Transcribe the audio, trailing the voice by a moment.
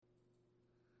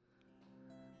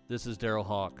This is Daryl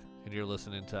Hawk, and you're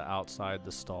listening to Outside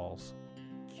the Stalls.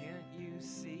 Can't you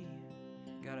see?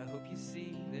 Gotta hope you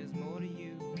see. There's more to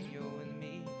you when you're with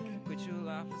me. Quit your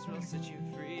life, this will set you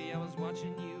free. I was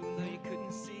watching you, though you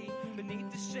couldn't see.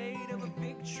 Beneath the shade of a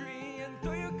big tree. And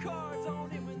throw your cards on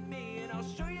in with me. And I'll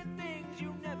show you things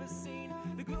you've never seen.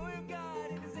 The glory of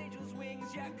God and his angels'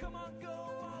 wings. Yeah, come on, go.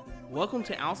 Welcome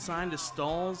to Outside the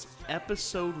Stalls,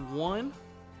 Episode 1.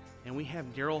 And we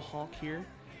have Daryl Hawk here.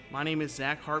 My name is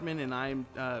Zach Hartman, and I'm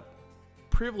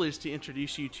privileged to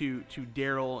introduce you to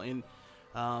Daryl. And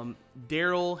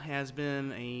Daryl has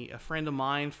been a friend of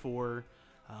mine for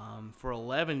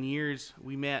 11 years.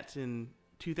 We met in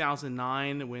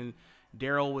 2009 when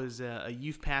Daryl was a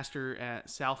youth pastor at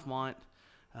Southmont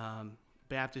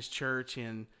Baptist Church,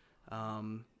 and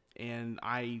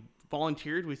I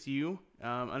volunteered with you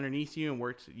underneath you and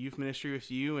worked youth ministry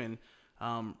with you, and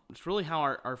it's really how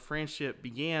our friendship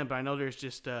began. But I know there's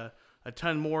just a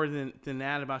ton more than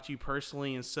that about you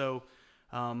personally, and so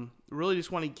really just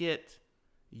want to get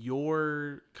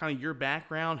your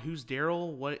background. Who's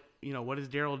Daryl? What does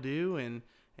Daryl do, and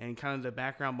kind of the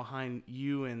background behind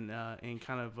you, and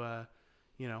kind of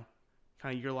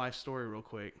your life story real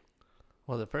quick.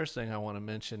 Well, the first thing I want to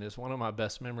mention is one of my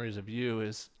best memories of you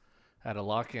is at a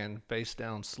lock-in, face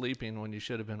down, sleeping when you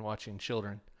should have been watching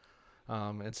children.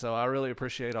 And so I really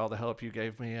appreciate all the help you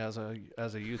gave me as a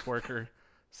youth worker.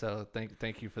 So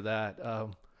thank you for that.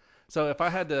 So if I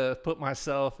had to put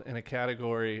myself in a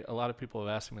category, a lot of people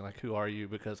have asked me, like, who are you?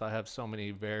 Because I have so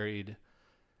many varied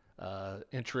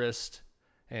interests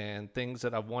and things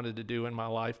that I've wanted to do in my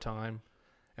lifetime.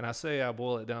 And I say I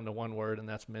boil it down to one word, and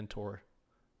that's mentor.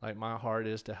 Like, my heart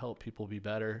is to help people be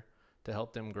better, to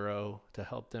help them grow, to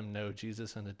help them know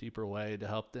Jesus in a deeper way, to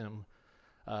help them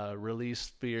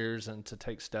release fears and to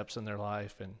take steps in their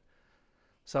life. And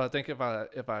so I think if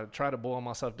I try to boil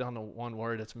myself down to one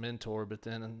word, it's mentor, but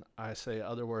then I say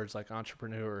other words like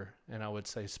entrepreneur, and I would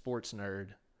say sports nerd.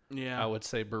 Yeah. I would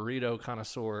say burrito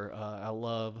connoisseur. I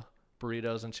love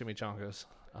burritos and chimichangas.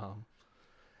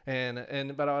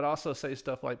 But I would also say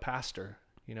stuff like pastor.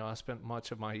 I spent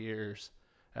much of my years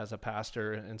as a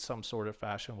pastor in some sort of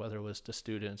fashion, whether it was to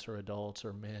students or adults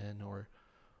or men or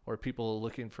people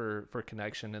looking for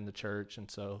connection in the church. And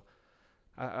so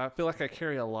I feel like I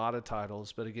carry a lot of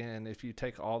titles, but again, if you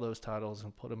take all those titles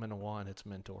and put them into one, it's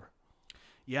mentor.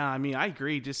 Yeah, I mean, I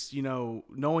agree. Just,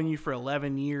 knowing you for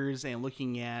 11 years and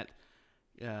looking at,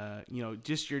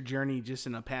 just your journey just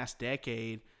in the past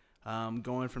decade,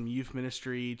 going from youth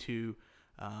ministry to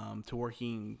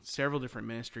working several different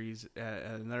ministries at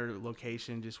another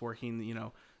location, just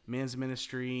working, men's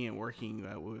ministry and working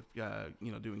with,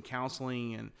 doing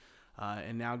counseling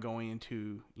and now going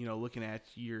into, looking at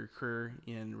your career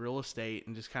in real estate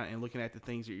and just kind of looking at the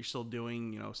things that you're still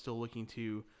doing, still looking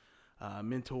to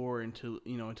mentor and to,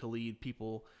 and to lead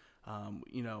people,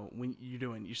 when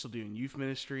you're still doing youth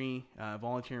ministry,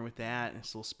 volunteering with that and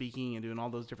still speaking and doing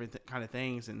all those different kind of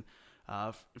things. And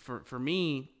for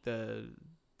me, the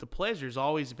pleasure's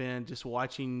always been just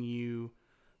watching you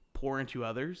pour into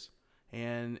others.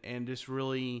 And just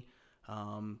really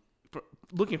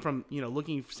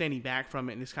standing back from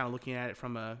it and just kind of looking at it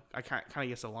from a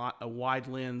wide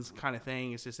lens kind of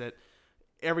thing. It's just that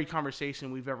every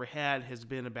conversation we've ever had has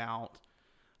been about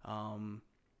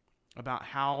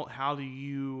how do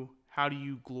you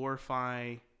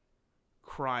glorify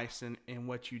Christ in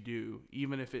what you do,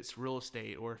 even if it's real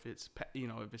estate or if it's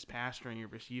pastoring or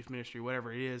if it's youth ministry,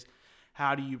 whatever it is.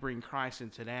 How do you bring Christ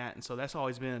into that? And so that's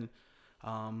always been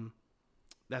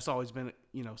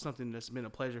something that's been a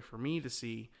pleasure for me to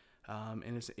see,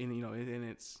 it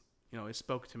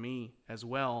spoke to me as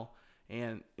well.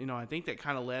 And I think that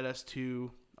kind of led us to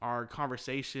our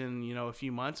conversation, a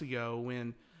few months ago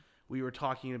when we were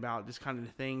talking about just kind of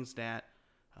the things that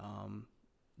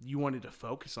you wanted to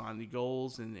focus on, the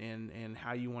goals and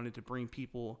how you wanted to bring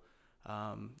people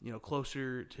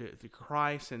closer to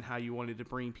Christ, and how you wanted to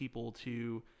bring people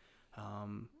to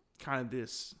kind of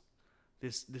this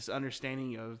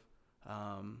understanding of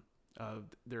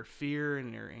their fear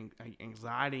and their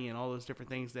anxiety and all those different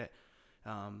things that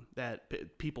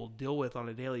people deal with on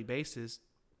a daily basis.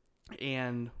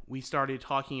 And we started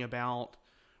talking about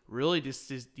really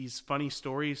just these funny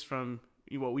stories from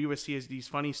what we would see as these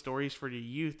funny stories for the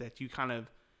youth that you kind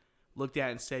of looked at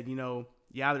and said,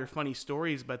 yeah, they're funny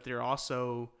stories, but they're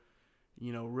also,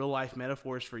 real life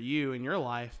metaphors for you in your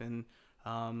life. And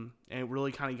it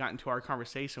really kind of got into our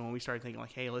conversation when we started thinking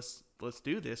like, hey, let's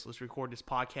do this. Let's record this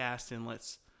podcast and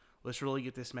let's really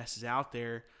get this message out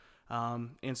there.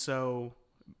 And so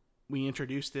we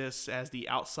introduced this as the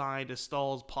Outside the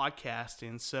Stalls podcast.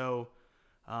 And so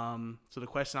So the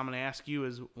question I'm going to ask you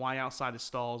is, why Outside the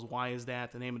Stalls? Why is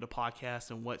that the name of the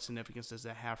podcast, and what significance does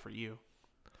that have for you?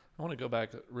 I want to go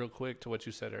back real quick to what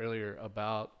you said earlier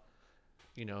about,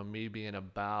 me being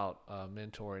about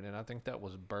mentoring. And I think that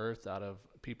was birthed out of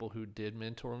people who did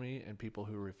mentor me and people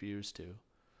who refused to.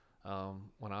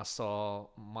 When I saw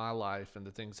my life and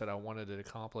the things that I wanted to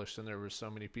accomplish, and there were so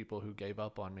many people who gave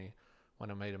up on me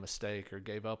when I made a mistake, or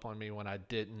gave up on me when I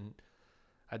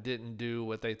didn't do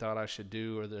what they thought I should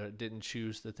do, or that I didn't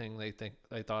choose the thing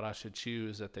they thought I should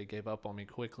choose, that they gave up on me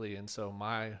quickly. And so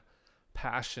my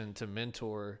passion to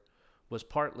mentor was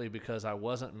partly because I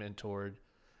wasn't mentored,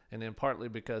 and then partly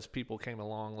because people came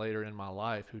along later in my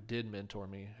life who did mentor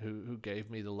me, who gave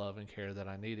me the love and care that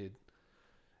I needed.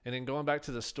 And then going back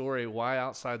to the story, why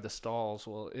Outside the Stalls?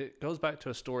 Well, it goes back to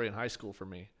a story in high school for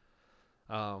me.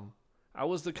 I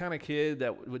was the kind of kid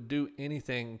that would do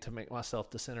anything to make myself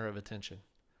the center of attention.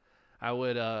 I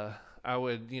would,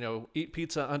 eat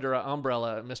pizza under an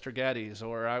umbrella at Mr. Gaddy's,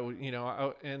 or I would,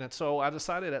 and so I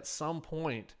decided at some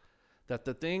point that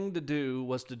the thing to do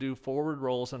was to do forward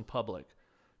rolls in public.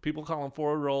 People call them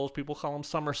forward rolls. People call them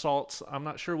somersaults. I'm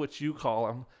not sure what you call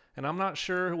them. And I'm not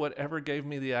sure whatever gave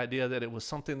me the idea that it was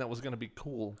something that was going to be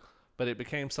cool, but it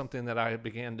became something that I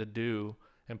began to do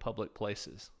in public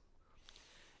places.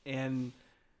 And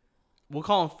we'll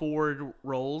call them forward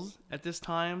rolls at this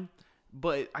time.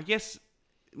 But I guess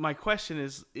my question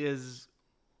is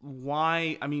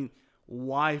why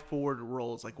forward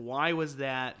rolls? Like, why was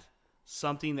that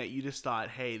something that you just thought,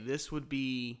 hey, this would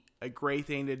be a great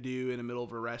thing to do in the middle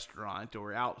of a restaurant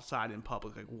or outside in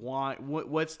public? Like, why?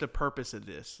 What's the purpose of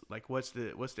this? Like, what's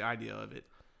the idea of it?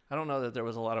 I don't know that there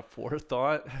was a lot of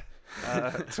forethought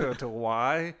to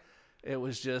why. It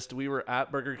was just, we were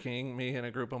at Burger King, me and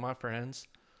a group of my friends.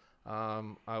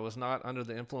 I was not under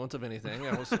the influence of anything.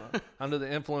 I was under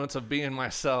the influence of being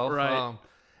myself. Right.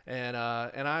 And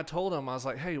I told him, I was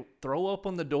like, hey, throw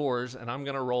open the doors and I'm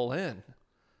going to roll in.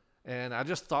 And I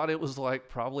just thought it was like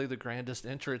probably the grandest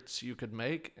entrance you could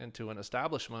make into an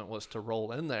establishment was to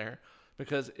roll in there,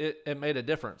 because it made a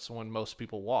difference when most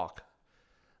people walk.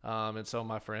 And so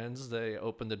my friends, they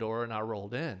opened the door and I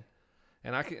rolled in.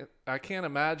 And I can't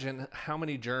imagine how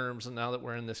many germs, and now that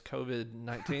we're in this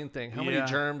COVID-19 thing, how many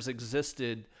germs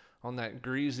existed on that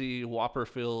greasy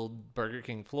Whopper-filled Burger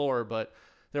King floor. But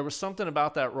there was something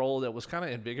about that roll that was kind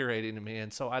of invigorating to me.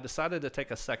 And so I decided to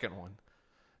take a second one.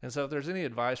 And so if there's any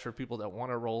advice for people that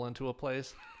want to roll into a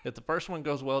place, if the first one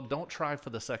goes well, don't try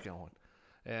for the second one.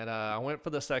 And I went for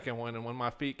the second one, and when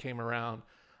my feet came around,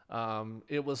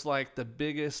 it was like the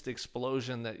biggest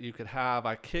explosion that you could have.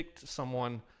 I kicked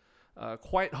someone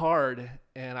quite hard,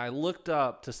 and I looked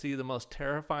up to see the most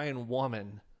terrifying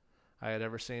woman I had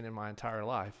ever seen in my entire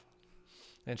life.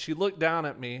 And she looked down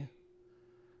at me,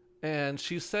 and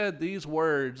she said these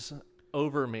words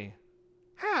over me: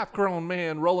 half-grown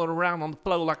man rolling around on the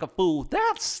floor like a fool.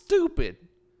 That's stupid.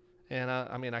 And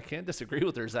I can't disagree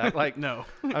with her, Zach. Like, no,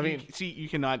 I mean, you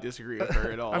cannot disagree with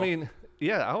her at all. I mean,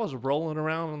 yeah, I was rolling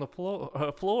around on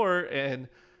the floor, and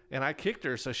I kicked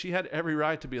her, so she had every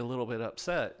right to be a little bit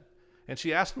upset. And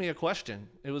she asked me a question.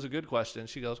 It was a good question.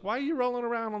 She goes, "Why are you rolling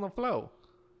around on the floor?"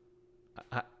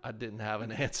 I didn't have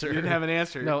an answer. You didn't have an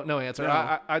answer? No answer.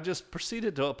 No. I just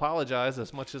proceeded to apologize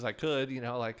as much as I could.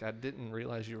 Like, I didn't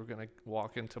realize you were going to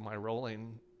walk into my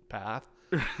rolling path.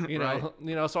 Right.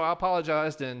 So I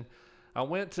apologized, and I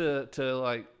went to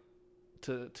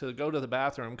go to the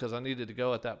bathroom because I needed to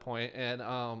go at that point. And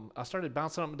I started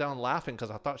bouncing up and down laughing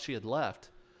because I thought she had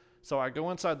left. So I go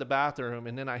inside the bathroom,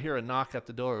 and then I hear a knock at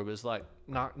the door. It was like,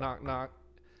 knock, knock, knock.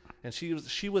 And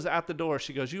she was at the door.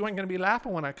 She goes, "You ain't going to be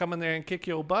laughing when I come in there and kick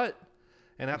your butt."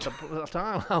 And at the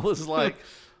time, I was like,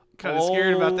 kind of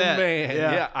scared about that. Man.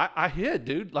 Yeah. I hid,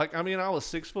 dude. Like, I was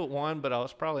 6'1", but I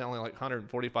was probably only like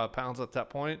 145 pounds at that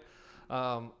point.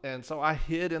 And so I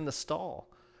hid in the stall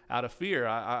out of fear.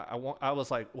 I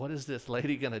was like, what is this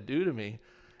lady going to do to me?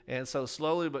 And so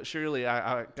slowly but surely,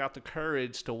 I got the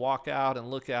courage to walk out and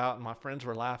look out, and my friends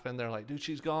were laughing. They're like, "Dude,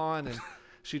 she's gone." And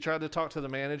she tried to talk to the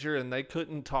manager, and they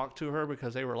couldn't talk to her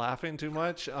because they were laughing too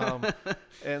much.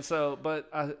 And so, but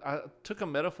I took a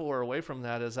metaphor away from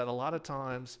that, is that a lot of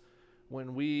times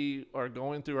when we are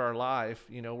going through our life,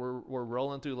 we're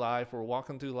rolling through life, we're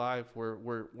walking through life,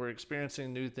 we're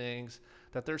experiencing new things,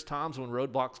 that there's times when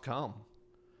roadblocks come.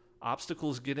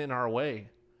 Obstacles get in our way.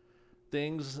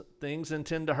 Things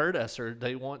intend to hurt us, or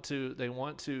they want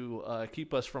to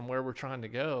keep us from where we're trying to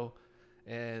go,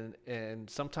 and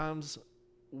sometimes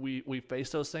we face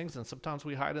those things, and sometimes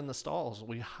we hide in the stalls.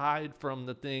 We hide from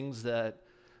the things that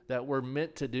we're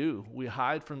meant to do. We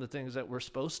hide from the things that we're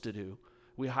supposed to do.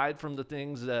 We hide from the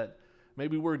things that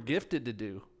maybe we're gifted to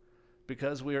do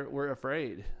because we're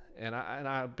afraid. And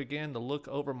I began to look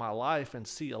over my life and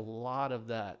see a lot of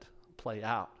that play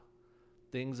out.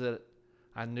 Things that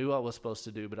I knew I was supposed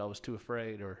to do, but I was too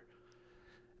afraid, and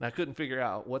I couldn't figure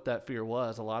out what that fear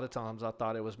was. A lot of times I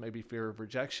thought it was maybe fear of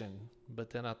rejection, but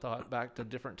then I thought back to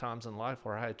different times in life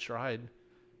where I had tried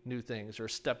new things or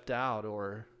stepped out,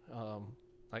 or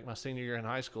like my senior year in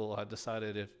high school, I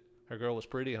decided if a girl was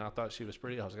pretty and I thought she was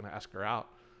pretty, I was going to ask her out.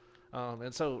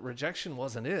 And so rejection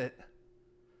wasn't it.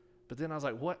 But then I was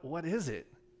like, what is it?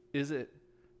 Is it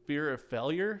fear of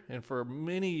failure? And for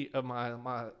many of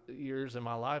my years in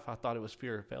my life, I thought it was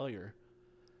fear of failure.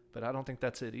 But I don't think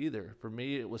that's it either. For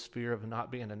me, it was fear of not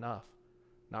being enough,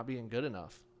 not being good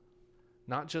enough.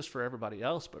 Not just for everybody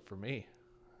else, but for me.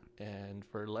 And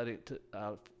for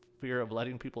fear of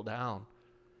letting people down.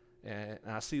 And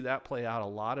I see that play out a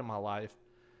lot in my life.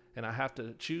 And I have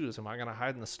to choose, am I going to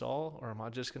hide in the stall, or am I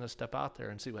just going to step out there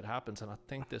and see what happens? And I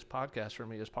think this podcast for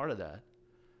me is part of that.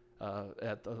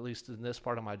 At least in this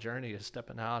part of my journey, is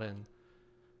stepping out and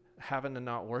having to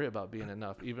not worry about being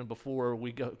enough. Even before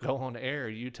we go on air,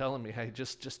 you telling me, hey,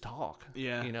 just talk.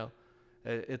 Yeah. You know,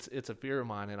 it's a fear of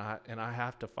mine, and I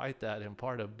have to fight that. And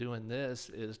part of doing this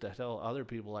is to tell other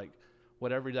people, like,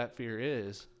 whatever that fear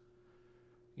is,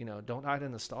 you know, don't hide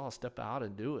in the stall, step out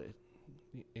and do it.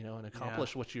 You know, and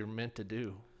accomplish what you're meant to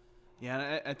do. Yeah,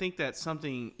 and I think that's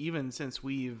something, even since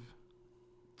we've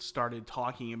started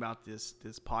talking about this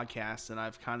podcast, and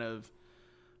I've kind of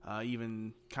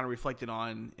even kind of reflected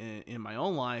on in my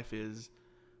own life is,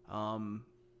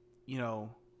 you know,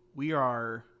 we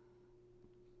are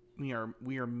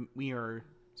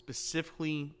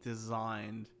specifically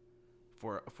designed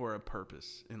for a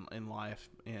purpose in life,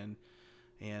 and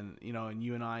you know, and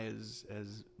you and I as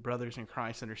brothers in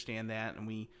Christ understand that, and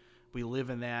we live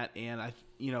in that. And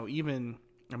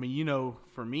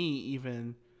for me,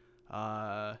 even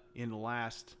in the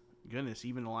last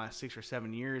 6 or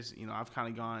 7 years, you know, I've kind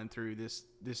of gone through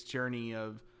this journey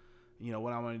of, you know,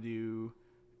 what I want to do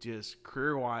just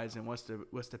career wise, and what's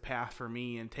the path for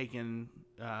me, and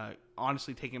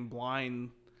honestly taking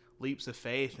blind leaps of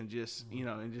faith, and just, you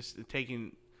know, and just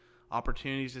taking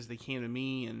opportunities as they came to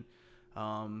me. And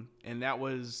that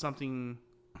was something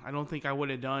I don't think I would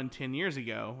have done 10 years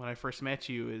ago when I first met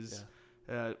you, is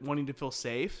wanting to feel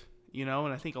safe, you know.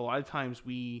 And I think a lot of times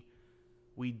we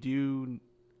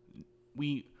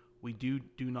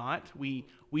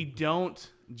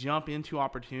don't jump into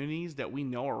opportunities that we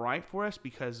know are right for us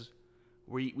because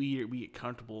we get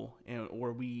comfortable,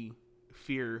 or we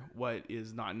fear what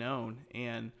is not known.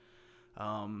 And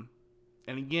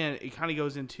again, it kind of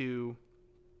goes into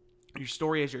your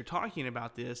story as you're talking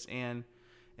about this, and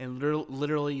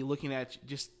literally looking at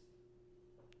just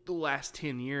the last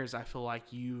 10 years, I feel like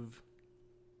you've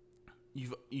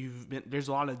been, there's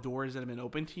a lot of doors that have been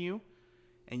open to you,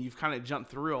 and you've kind of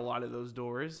jumped through a lot of those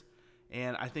doors.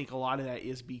 And I think a lot of that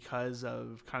is because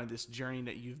of kind of this journey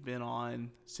that you've been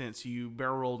on since you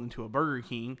barrel rolled into a Burger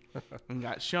King and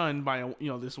got shunned by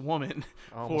this woman.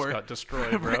 Almost got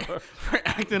destroyed, bro. for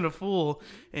acting a fool,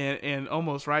 and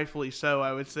almost rightfully so,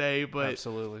 I would say. But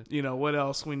absolutely, you know, what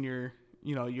else when you're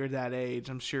that age?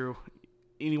 I'm sure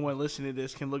anyone listening to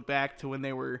this can look back to when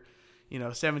they were,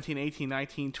 17, 18,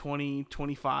 19, 20,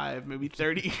 25, maybe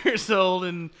 30 years old,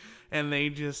 and they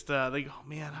just they go,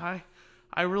 man,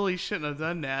 I really shouldn't have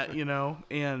done that,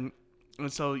 and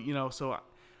so so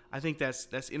I think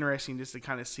that's interesting just to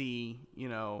kind of see,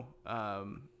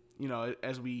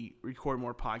 as we record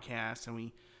more podcasts and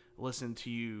we listen to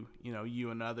you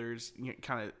and others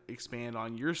kind of expand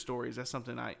on your stories. That's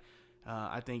something I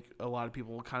think a lot of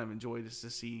people will kind of enjoy, just to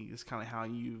see just kind of how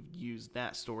you've used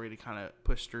that story to kind of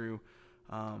push through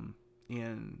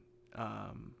in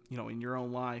your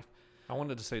own life. I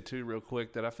wanted to say too, real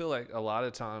quick, that I feel like a lot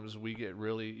of times we get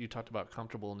you talked about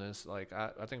comfortableness. Like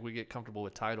I think we get comfortable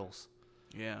with titles.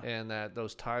 Yeah. And that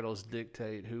those titles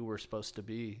dictate who we're supposed to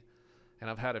be. And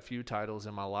I've had a few titles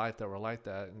in my life that were like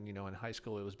that. And, in high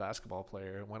school it was basketball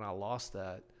player. And when I lost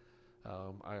that,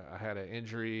 I had an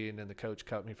injury, and then the coach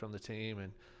cut me from the team.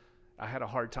 And I had a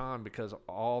hard time because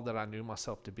all that I knew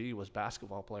myself to be was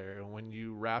basketball player. And when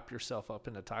you wrap yourself up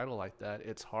in a title like that,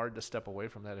 it's hard to step away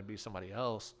from that and be somebody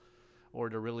else, or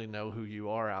to really know who you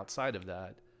are outside of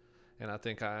that. And I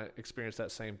think I experienced that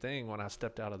same thing when I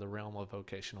stepped out of the realm of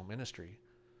vocational ministry.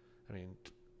 I mean,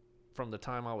 from the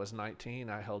time I was 19,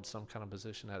 I held some kind of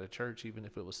position at a church, even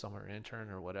if it was summer intern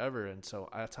or whatever. And so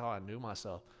that's how I knew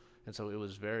myself. And so it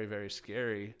was very, very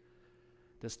scary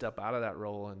to step out of that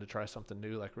role and to try something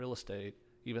new like real estate,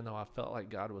 even though I felt like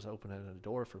God was opening a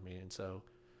door for me. And so,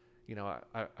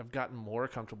 I've gotten more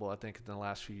comfortable, I think, in the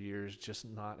last few years, just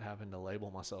not having to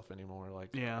label myself anymore.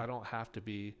 Like, I don't have to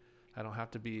be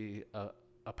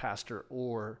a pastor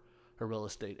or a real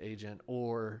estate agent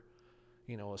or,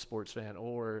 a sports fan,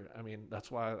 or,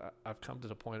 that's why I've come to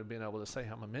the point of being able to say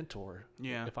I'm a mentor.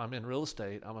 Yeah. If I'm in real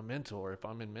estate, I'm a mentor. If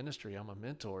I'm in ministry, I'm a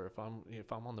mentor. If I'm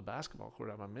on the basketball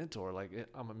court, I'm a mentor.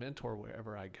 I'm a mentor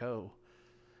wherever I go.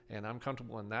 And I'm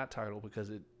comfortable in that title because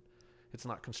it's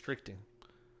not constricting.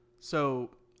 So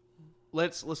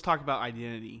let's talk about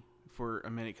identity for a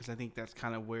minute, because I think that's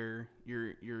kind of where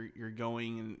you're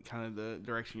going and kind of the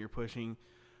direction you're pushing.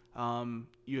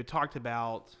 You had talked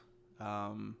about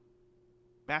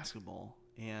basketball,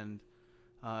 and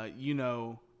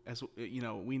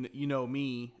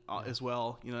me as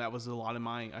well. That was a lot of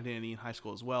my identity in high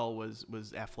school as well,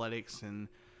 was athletics and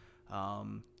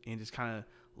just kind of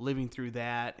living through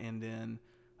that, and then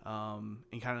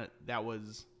and kind of that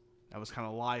was kind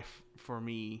of life for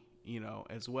me,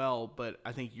 as well. But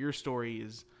I think your story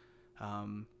is a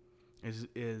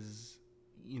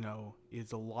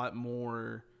lot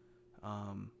more,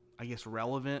 I guess,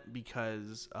 relevant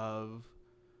because of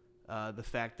the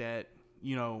fact that,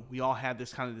 we all had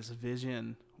this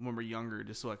vision when we're younger,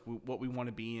 just like what we want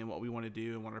to be and what we want to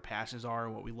do and what our passions are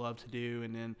and what we love to do.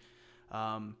 And then,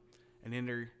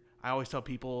 I always tell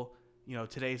people,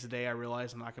 today's the day I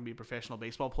realize I'm not going to be a professional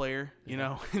baseball player,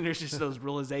 and there's just those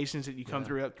realizations that you come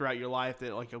throughout your life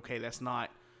that, like, okay, that's not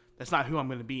who I'm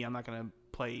going to be. I'm not going to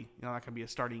play, I'm not going to be a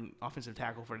starting offensive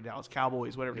tackle for the Dallas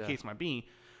Cowboys, whatever the case might be.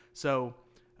 So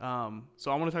I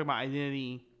want to talk about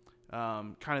identity,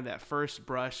 kind of that first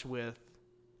brush with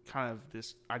kind of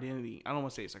this identity. I don't want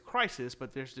to say it's a crisis,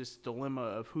 but there's this dilemma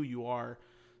of who you are.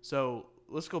 So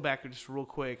let's go back just real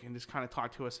quick and just kind of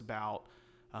talk to us about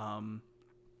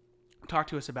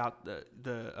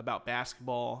about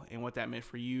basketball and what that meant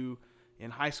for you in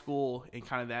high school, and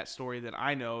kind of that story that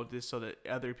I know, just so that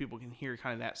other people can hear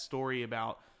kind of that story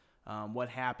about what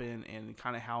happened and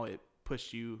kind of how it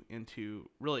pushed you into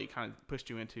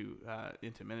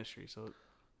ministry. So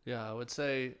yeah, I would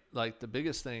say, like, the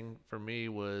biggest thing for me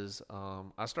was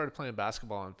I started playing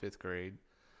basketball in 5th grade.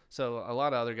 So a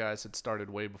lot of other guys had started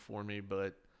way before me,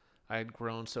 but I had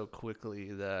grown so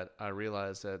quickly that I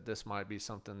realized that this might be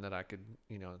something that I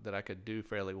could do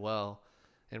fairly well.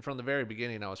 And from the very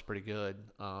beginning, I was pretty good.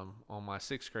 On my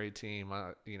 6th grade team,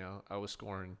 I was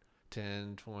scoring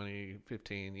 10, 20,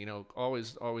 15,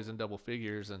 always in double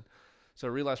figures. And so I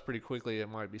realized pretty quickly it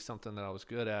might be something that I was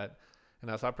good at. And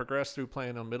as I progressed through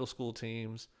playing on middle school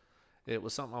teams, it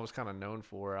was something I was kind of known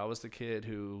for. I was the kid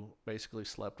who basically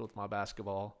slept with my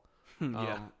basketball.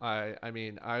 Yeah.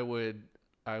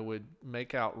 I would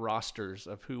make out rosters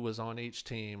of who was on each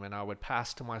team, and I would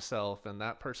pass to myself, and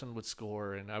that person would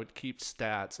score, and I would keep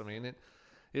stats. I mean,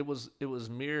 it was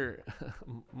mere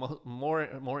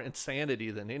more insanity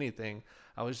than anything.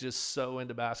 I was just so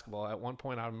into basketball. At one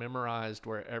point, I memorized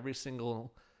where every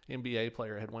single NBA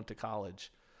player had went to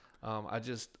college.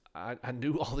 I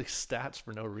knew all these stats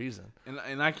for no reason.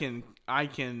 And I can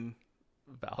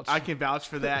vouch. I can vouch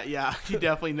for that. Yeah, he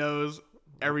definitely knows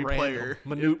every player.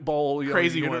 Manute Bol,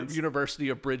 crazy ones. University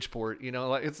of Bridgeport.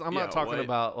 I'm not talking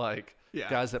about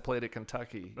guys that played at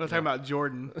Kentucky. We're talking about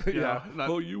Jordan. Not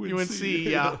UNC.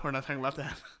 Yeah, we're not talking about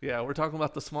that. Yeah, we're talking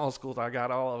about the small schools. I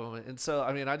got all of them. And so,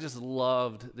 I just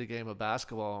loved the game of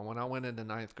basketball. And when I went into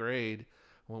 9th grade,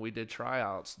 when we did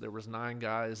tryouts, there was 9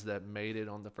 guys that made it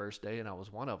on the first day, and I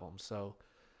was one of them. So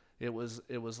it was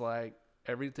like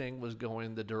everything was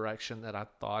going the direction that I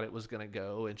thought it was going to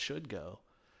go and should go.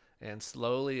 And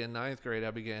slowly in 9th grade,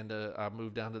 I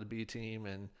moved down to the B team,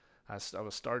 and I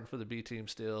was starting for the B team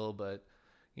still, but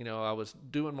I was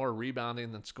doing more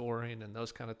rebounding than scoring and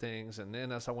those kind of things. And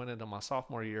then as I went into my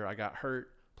sophomore year, I got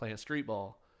hurt playing street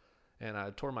ball, and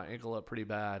I tore my ankle up pretty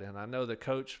bad. And I know the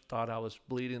coach thought I was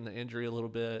bleeding the injury a little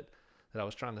bit, that I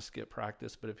was trying to skip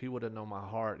practice. But if he would have known my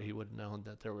heart, he would have known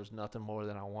that there was nothing more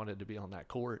than I wanted to be on that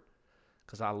court,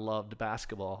 because I loved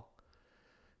basketball.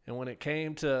 And when it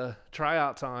came to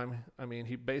tryout time,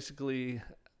 he basically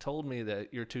told me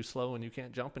that you're too slow and you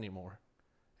can't jump anymore.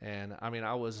 And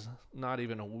I was not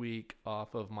even a week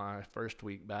off of my first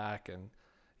week back. And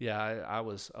yeah, I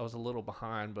was a little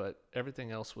behind, but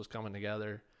everything else was coming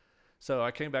together. So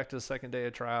I came back to the second day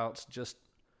of tryouts, just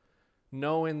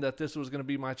knowing that this was going to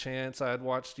be my chance. I had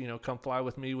watched, Come Fly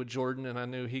With Me with Jordan, and I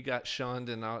knew he got shunned,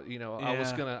 and I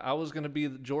was gonna be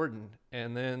Jordan.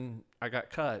 And then I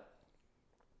got cut,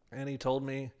 and he told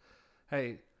me,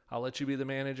 "Hey, I'll let you be the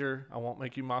manager. I won't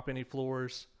make you mop any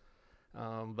floors,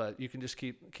 but you can just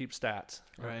keep stats."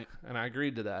 Right. And I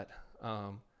agreed to that.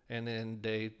 And then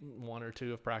day 1 or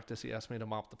 2 of practice, he asked me to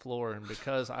mop the floor. And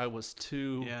because I was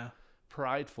too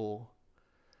prideful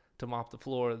to mop the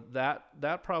floor,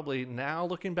 that probably, now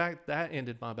looking back, that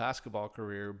ended my basketball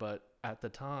career. But at the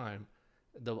time,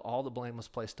 all the blame was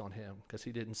placed on him because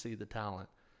he didn't see the talent.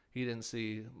 He didn't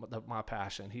see my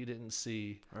passion. He didn't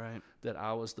see that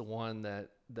I was the one that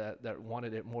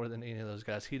wanted it more than any of those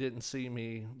guys. He didn't see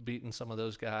me beating some of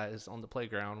those guys on the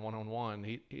playground one-on-one.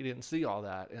 He didn't see all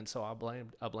that, and so I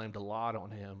blamed a lot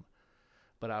on him.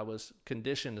 But I was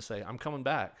conditioned to say, I'm coming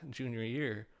back junior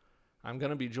year. I'm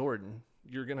gonna be Jordan.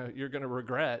 You're gonna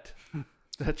regret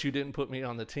that you didn't put me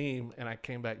on the team. And I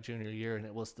came back junior year, and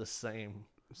it was the same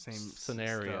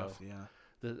scenario. Stuff,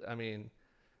 yeah.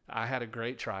 I had a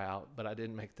great tryout, but I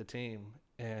didn't make the team.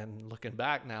 And looking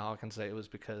back now, I can say it was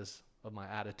because of my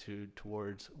attitude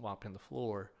towards mopping the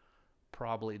floor.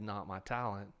 Probably not my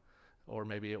talent, or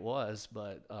maybe it was,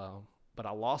 but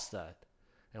I lost that.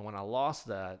 And when I lost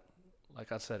that,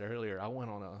 like I said earlier, I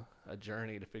went on a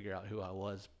journey to figure out who I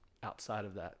was outside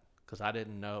of that, because I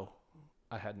didn't know.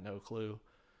 I had no clue.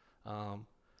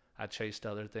 I chased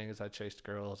other things. I chased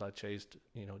girls. I chased,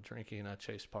 drinking. I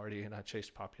chased partying. I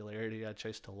chased popularity. I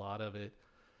chased a lot of it,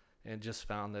 and just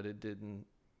found that it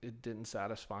didn't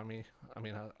satisfy me. I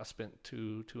mean, I spent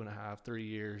 2.5, 3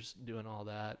 years doing all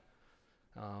that,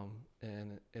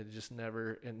 and it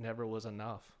never was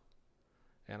enough.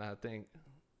 And I think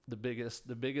the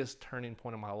biggest turning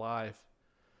point in my life,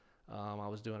 I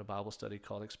was doing a Bible study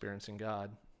called Experiencing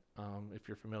God. If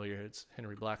you're familiar, it's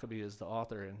Henry Blackaby is the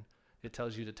author, and it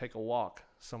tells you to take a walk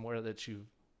somewhere that you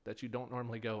don't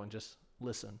normally go and just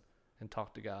listen and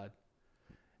talk to God.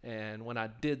 And when I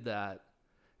did that,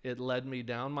 it led me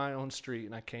down my own street,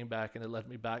 and I came back, and it led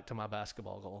me back to my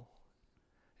basketball goal.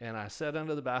 And I sat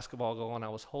under the basketball goal, and I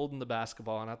was holding the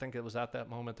basketball, and I think it was at that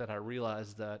moment that I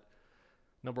realized that,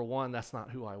 number one, that's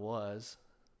not who I was.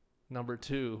 Number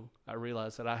two, I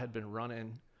realized that I had been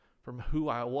running from who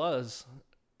I was,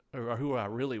 or who I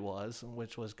really was,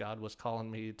 which was God was calling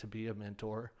me to be a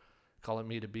mentor, calling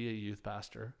me to be a youth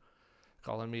pastor,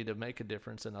 calling me to make a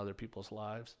difference in other people's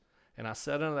lives. And I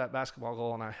sat under that basketball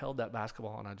goal, and I held that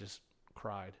basketball, and I just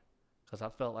cried, because I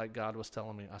felt like God was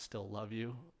telling me, I still love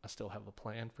you. I still have a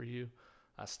plan for you.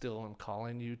 I still am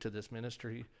calling you to this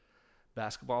ministry.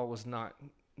 Basketball was not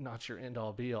your end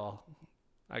all be all.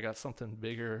 I got something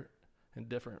bigger and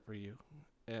different for you.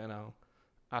 And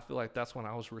I feel like that's when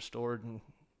I was restored and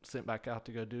sent back out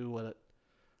to go do what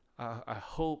I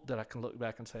hope that I can look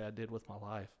back and say I did with my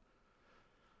life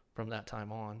from that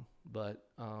time on. But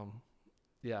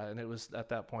and it was at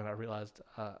that point I realized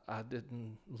I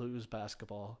didn't lose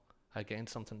basketball. I gained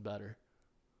something better.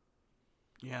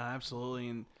 Yeah,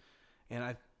 absolutely. And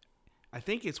I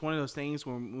think it's one of those things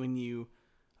when you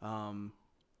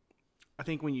I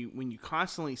think when you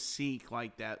constantly seek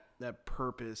like that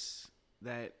purpose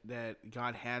that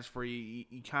God has for you,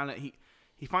 you kind of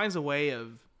he finds a way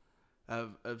of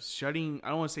shutting. I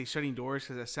don't want to say shutting doors,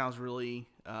 because that sounds really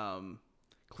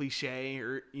cliche,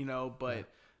 or but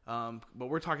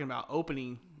we're talking about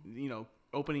opening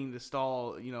the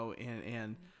stall,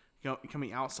 and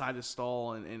coming outside the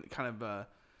stall and kind of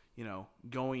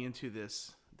going into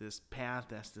this path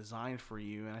that's designed for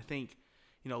you. And I think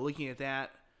looking at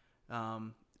that,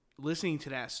 listening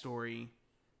to that story,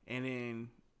 and then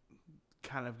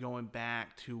kind of going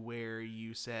back to where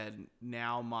you said,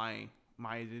 now my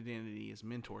identity is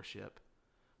mentorship.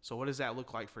 So what does that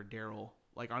look like for Daryl?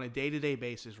 Like on a day-to-day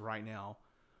basis right now,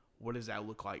 what does that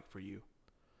look like for you?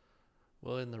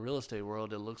 Well, in the real estate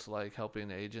world, it looks like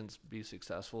helping agents be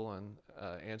successful and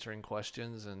answering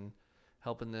questions and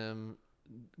helping them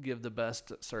give the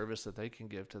best service that they can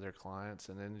give to their clients.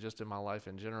 And then just in my life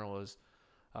in general is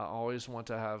I always want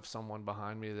to have someone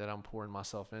behind me that I'm pouring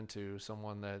myself into,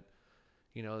 someone that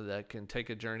that can take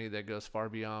a journey that goes far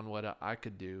beyond what I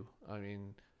could do. I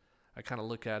mean, I kind of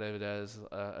look at it as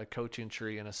a coaching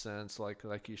tree in a sense, like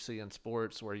you see in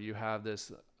sports, where you have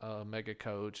this mega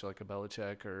coach like a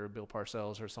Belichick or Bill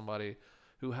Parcells or somebody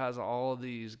who has all of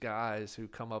these guys who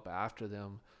come up after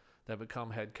them that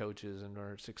become head coaches and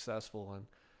are successful. And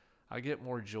I get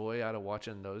more joy out of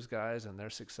watching those guys and their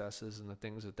successes and the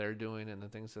things that they're doing and the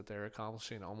things that they're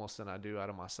accomplishing almost than I do out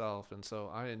of myself. And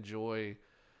so I enjoy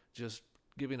just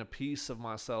giving a piece of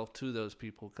myself to those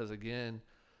people, because again,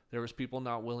 there was people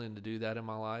not willing to do that in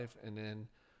my life. And then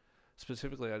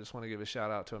specifically, I just want to give a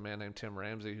shout out to a man named Tim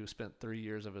Ramsey, who spent 3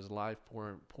 years of his life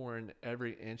pouring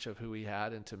every inch of who he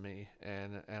had into me.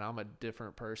 And I'm a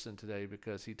different person today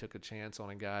because he took a chance on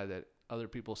a guy that other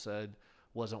people said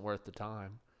wasn't worth the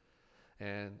time.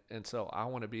 And so I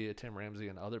want to be a Tim Ramsey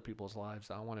in other people's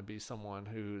lives. I want to be someone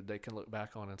who they can look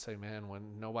back on and say, man,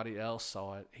 when nobody else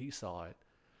saw it, he saw it.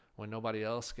 When nobody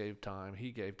else gave time,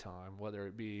 he gave time, whether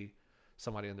it be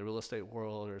somebody in the real estate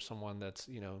world or someone that's,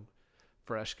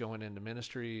 fresh going into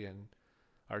ministry. And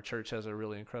our church has a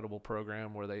really incredible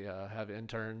program where they have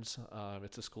interns.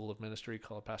 It's a school of ministry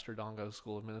called Pastor Dongo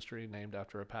School of Ministry, named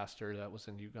after a pastor that was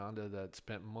in Uganda that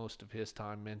spent most of his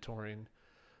time mentoring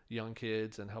young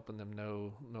kids and helping them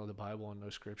know the Bible and know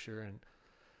Scripture. And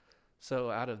so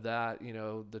out of that,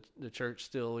 the church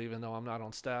still, even though I'm not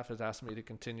on staff, has asked me to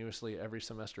continuously every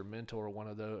semester mentor one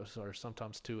of those or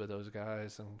sometimes two of those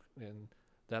guys. And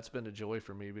that's been a joy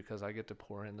for me because I get to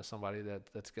pour into somebody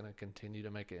that's going to continue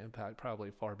to make an impact probably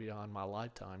far beyond my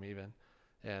lifetime even.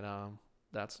 And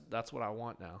that's what I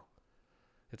want now.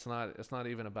 It's not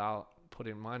even about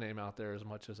putting my name out there as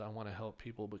much as I want to help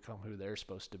people become who they're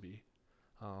supposed to be.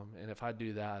 And if I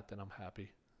do that, then I'm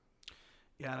happy.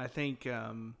 Yeah, and I think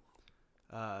one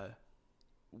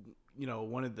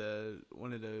of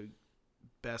the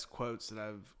best quotes that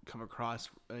I've come across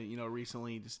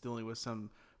recently, just dealing with some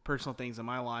personal things in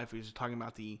my life, is talking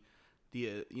about the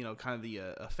kind of the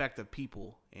effect of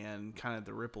people and kind of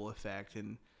the ripple effect,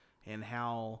 and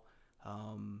how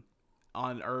on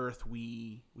earth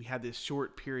we had this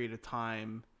short period of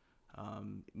time.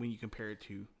 When you compare it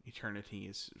to eternity,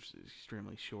 is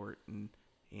extremely short,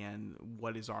 and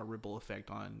what is our ripple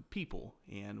effect on people,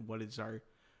 and what is our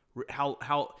how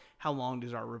long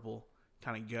does our ripple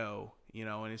kind of go,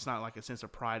 and it's not like a sense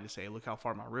of pride to say, look how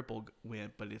far my ripple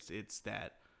went, but it's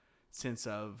that sense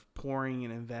of pouring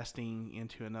and investing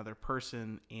into another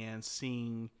person and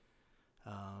seeing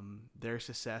their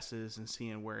successes and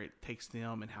seeing where it takes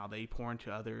them and how they pour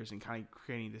into others, and kind of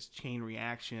creating this chain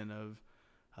reaction of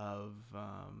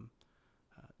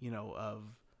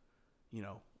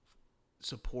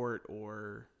support,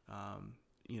 or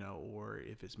or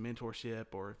if it's mentorship,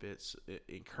 or if it's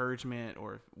encouragement,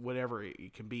 or if whatever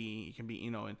it can be,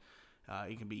 and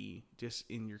it can be just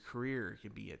in your career, it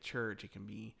can be at church, it can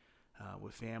be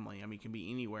with family. I mean, it can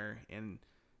be anywhere. And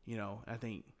I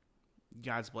think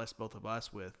God's blessed both of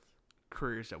us with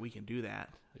careers that we can do that.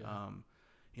 Yeah.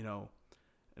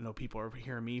 I know people are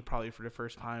hearing me probably for the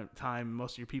first time.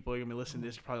 Most of your people are going to be listening to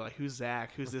this, probably like, who's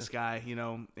Zach? Who's this guy?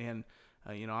 And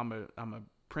I'm a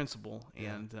principal,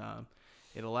 yeah. And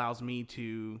it allows me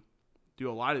to do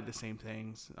a lot of the same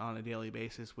things on a daily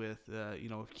basis with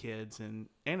with kids and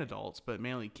adults, but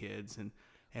mainly kids,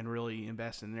 and really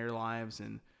invest in their lives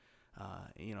and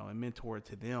and mentor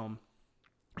to them.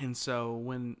 And so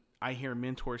when I hear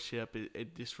mentorship,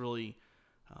 it just really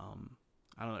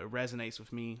I don't know, it resonates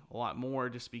with me a lot more,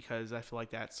 just because I feel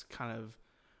like that's kind of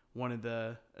one of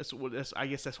the, I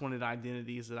guess that's one of the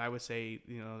identities that I would say,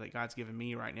 that God's given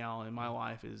me right now in my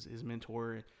life is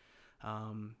mentor,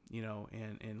 and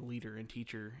leader and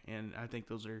teacher. And I think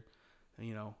those are,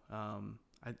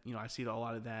 I see a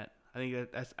lot of that. I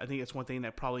think that's one thing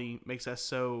that probably makes us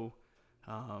so,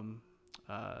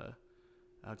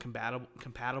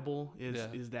 compatible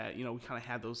is that, we kind of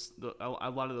have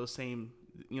a lot of those same,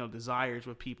 desires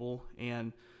with people.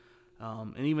 And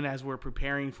even as we're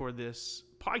preparing for this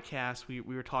podcast, we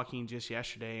were talking just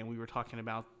yesterday, and we were talking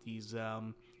about these,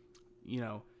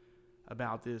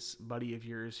 about this buddy of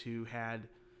yours who had,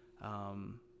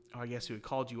 who had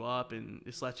called you up and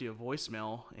just left you a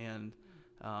voicemail, and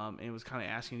it was kind of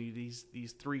asking you these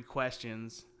three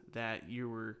questions that you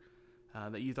were,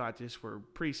 that you thought just were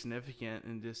pretty significant,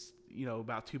 and just,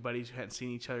 about two buddies who hadn't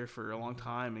seen each other for a long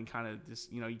time, and kind of just,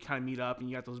 you kind of meet up, and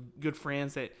you got those good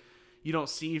friends that you don't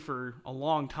see for a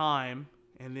long time,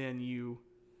 and then you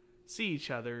see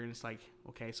each other, and it's like,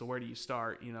 okay, so where do you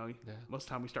start? Most of the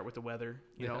time we start with the weather,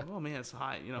 oh man, it's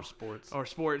hot, or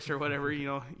sports or whatever,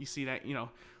 you see that,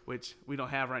 which we don't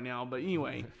have right now, but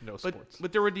anyway, sports.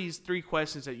 But there were these three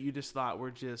questions that you just thought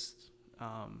were just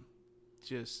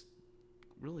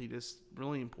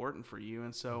really important for you.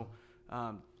 And so,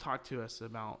 talk to us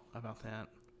about that.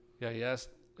 Yeah. Yes.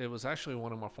 It was actually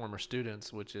one of my former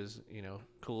students, which is,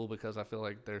 cool, because I feel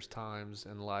like there's times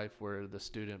in life where the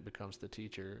student becomes the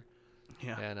teacher.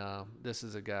 Yeah. And this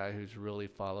is a guy who's really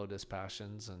followed his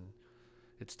passions, and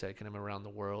it's taken him around the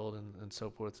world and so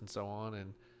forth and so on.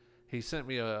 And he sent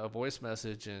me a voice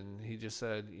message, and he just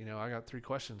said, I got three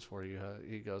questions for you.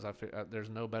 He goes, there's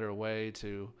no better way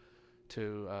to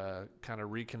kind of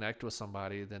reconnect with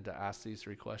somebody than to ask these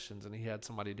three questions. And he had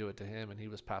somebody do it to him, and he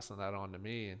was passing that on to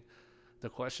me. And the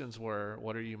questions were,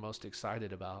 what are you most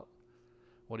excited about?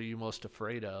 What are you most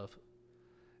afraid of?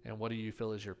 And what do you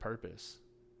feel is your purpose?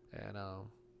 And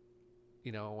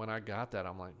when I got that,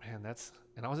 I'm like, man,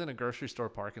 and I was in a grocery store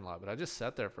parking lot, but I just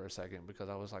sat there for a second because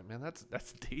I was like, man,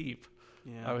 that's deep.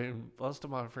 Yeah. I mean, most of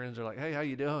my friends are like, hey, how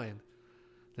you doing?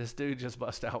 This dude just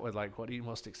bust out with like, what are you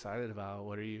most excited about?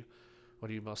 What are you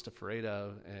most afraid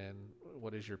of? And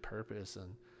what is your purpose?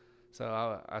 And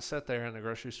so I sat there in the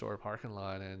grocery store parking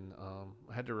lot, and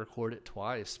I had to record it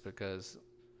twice because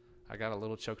I got a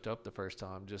little choked up the first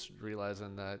time, just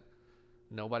realizing that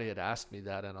nobody had asked me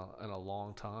that in a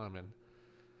long time. And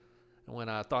when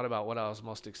I thought about what I was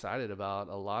most excited about,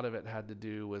 a lot of it had to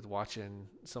do with watching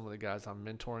some of the guys I'm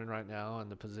mentoring right now and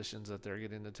the positions that they're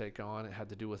getting to take on. It had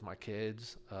to do with my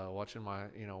kids, watching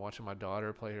my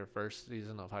daughter play her first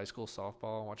season of high school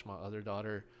softball, watching my other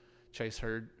daughter chase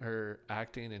her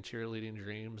acting and cheerleading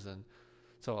dreams. And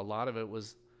so a lot of it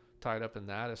was tied up in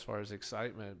that as far as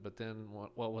excitement. But then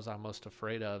what was I most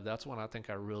afraid of? That's when I think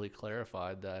I really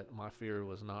clarified that my fear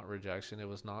was not rejection, it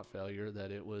was not failure,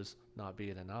 that it was not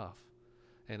being enough.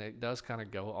 And it does kind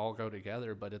of all go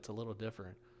together, but it's a little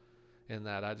different in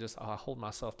that I hold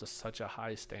myself to such a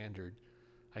high standard.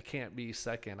 I can't be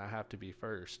second, I have to be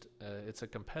first. It's a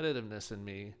competitiveness in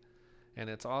me. And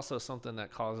it's also something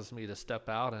that causes me to step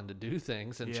out and to do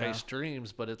things and chase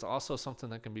dreams, but it's also something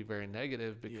that can be very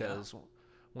negative because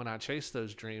when I chase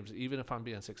those dreams, even if I'm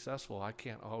being successful, I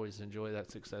can't always enjoy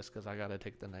that success because I got to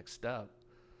take the next step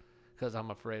because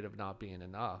I'm afraid of not being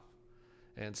enough.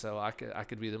 And so I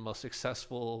could be the most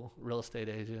successful real estate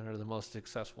agent or the most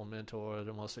successful mentor or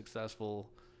the most successful,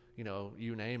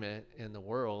 you name it in the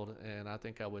world, and I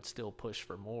think I would still push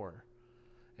for more.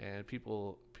 And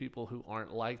people who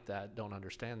aren't like that don't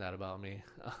understand that about me.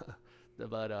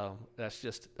 But that's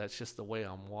just the way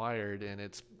I'm wired, and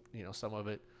it's some of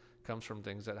it comes from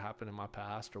things that happened in my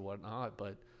past or whatnot.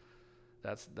 But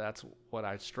that's what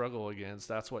I struggle against.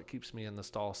 That's what keeps me in the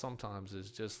stall sometimes.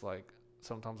 Is just like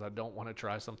sometimes I don't want to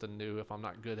try something new if I'm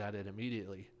not good at it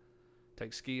immediately.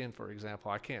 Take skiing for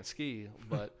example. I can't ski,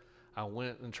 but I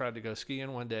went and tried to go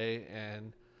skiing one day,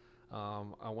 and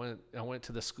I went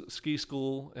to the ski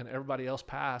school, and everybody else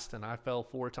passed, and I fell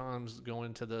 4 times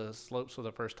going to the slopes for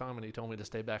the first time, and he told me to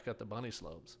stay back at the bunny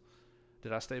slopes.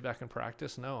 Did I stay back and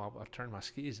practice? No, I turned my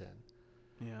skis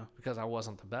in. Yeah. Because I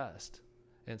wasn't the best.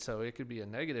 And so it could be a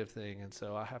negative thing, and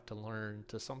so I have to learn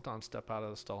to sometimes step out of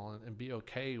the stall and be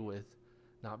okay with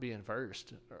not being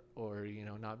first or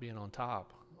not being on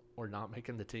top or not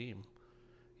making the team.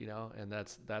 And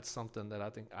that's something that I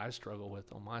think I struggle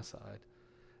with on my side.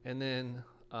 And then,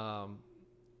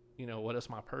 what is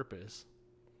my purpose?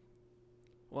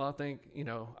 Well, I think,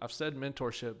 I've said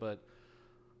mentorship, but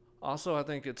also I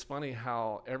think it's funny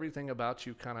how everything about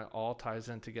you kind of all ties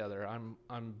in together.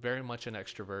 I'm very much an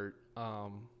extrovert.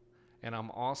 And I'm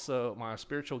also, my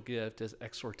spiritual gift is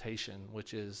exhortation,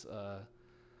 which is,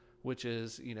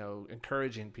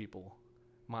 encouraging people.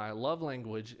 My love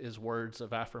language is words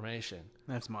of affirmation.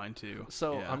 That's mine too.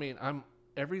 So, yeah. I mean,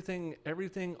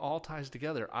 everything all ties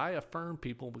together. I affirm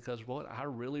people because what I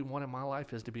really want in my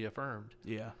life is to be affirmed.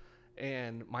 Yeah.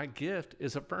 And my gift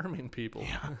is affirming people.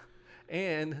 Yeah.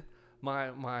 And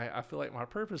I feel like my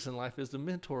purpose in life is the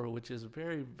mentor, which is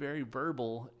very, very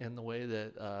verbal in the way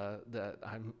that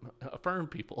I affirm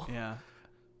people. Yeah.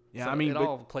 Yeah. So it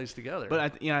all plays together. But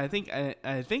I think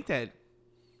that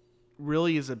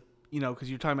really is because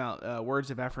you're talking about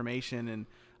words of affirmation, and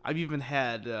I've even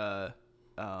had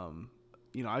some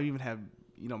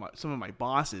of my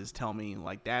bosses tell me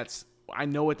like I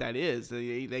know what that is.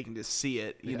 They can just see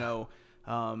it,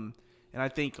 and I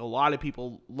think a lot of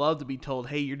people love to be told,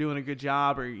 hey, you're doing a good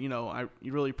job, or, you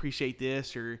really appreciate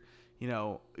this, or,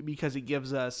 because it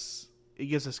gives us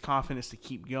confidence to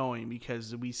keep going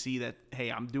because we see that,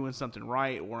 hey, I'm doing something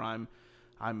right, or I'm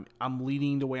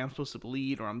leading the way I'm supposed to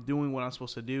lead, or I'm doing what I'm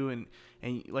supposed to do. And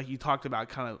like you talked about,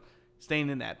 kind of staying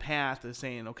in that path of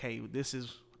saying, okay,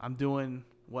 I'm doing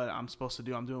what I'm supposed to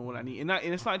do. I'm doing what I need. And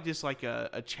it's not just like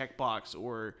a checkbox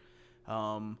or,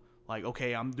 like,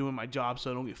 okay, I'm doing my job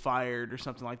so I don't get fired or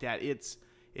something like that. It's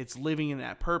living in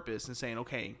that purpose and saying,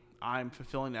 okay, I'm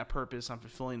fulfilling that purpose. I'm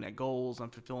fulfilling that goals. I'm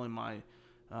fulfilling my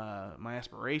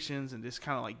aspirations, and just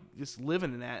kind of like just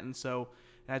living in that. And so,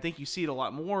 and I think you see it a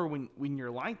lot more when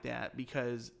you're like that,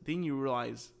 because then you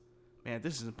realize, man,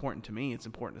 this is important to me. It's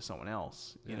important to someone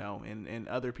else, and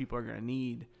other people are going to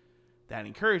need that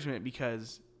encouragement,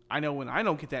 because I know when I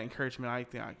don't get that encouragement, I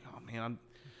think, oh man,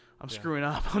 I'm screwing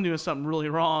up. I'm doing something really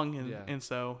wrong. And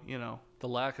so, the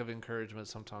lack of encouragement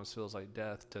sometimes feels like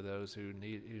death to those who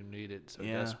need it so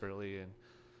desperately. And,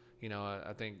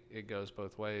 I think it goes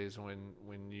both ways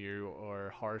when you are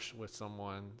harsh with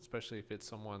someone, especially if it's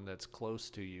someone that's close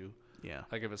to you. Yeah.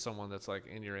 Like if it's someone that's like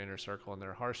in your inner circle and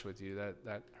they're harsh with you,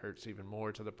 that hurts even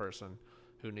more to the person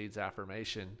who needs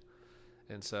affirmation.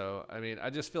 And so, I mean, I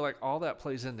just feel like all that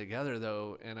plays in together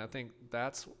though. And I think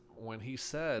that's when he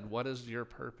said, what is your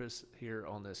purpose here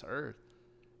on this earth?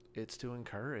 It's to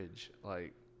encourage.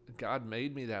 Like, God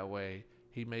made me that way.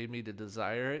 He made me to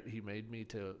desire it. He made me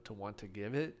to want to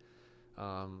give it.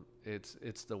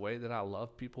 It's the way that I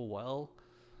love people well.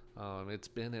 It's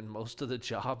been in most of the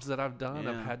jobs that I've done.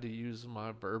 Yeah. I've had to use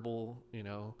my verbal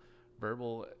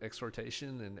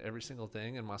exhortation in every single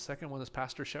thing. And my second one is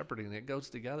pastor shepherding. It goes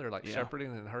together, like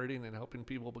shepherding and hurting and helping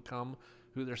people become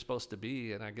who they're supposed to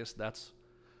be. And I guess that's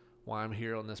why I'm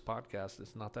here on this podcast.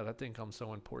 It's not that I think I'm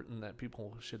so important that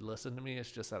people should listen to me.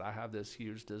 It's just that I have this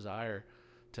huge desire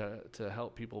to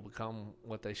help people become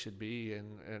what they should be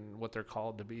and what they're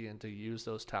called to be, and to use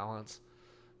those talents,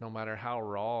 no matter how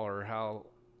raw or how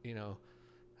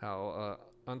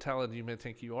untalented you may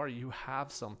think you are. You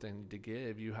have something to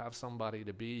give. You have somebody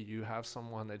to be. You have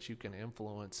someone that you can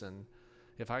influence. And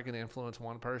if I can influence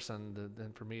one person,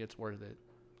 then for me, it's worth it.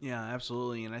 Yeah,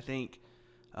 absolutely. And I think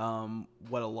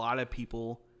what a lot of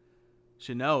people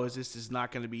should know is this is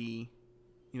not going to be,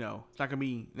 it's not going to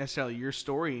be necessarily your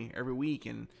story every week.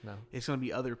 And it's going to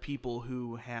be other people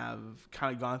who have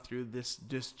kind of gone through this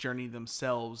journey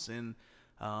themselves, and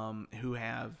who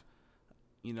have,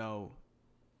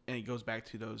 and it goes back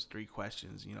to those 3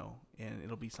 questions, and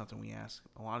it'll be something we ask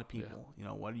a lot of people,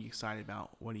 what are you excited about?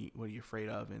 What are you afraid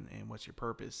of? And what's your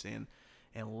purpose? And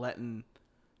letting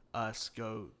us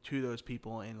go to those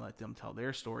people and let them tell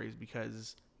their stories,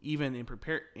 because even in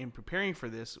preparing for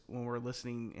this, when we're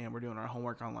listening and we're doing our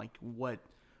homework on like what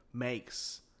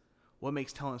makes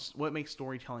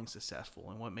storytelling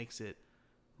successful and what makes it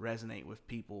resonate with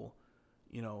people,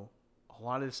 a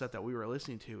lot of the stuff that we were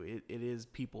listening to, it is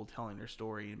people telling their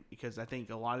story. Because I think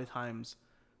a lot of times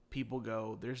people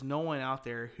go, there's no one out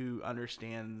there who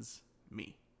understands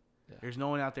me. Yeah. There's no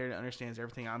one out there that understands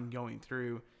everything I'm going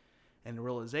through. And the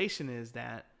realization is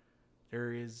that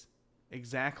there is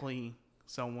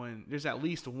there's at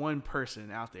least one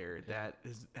person out there that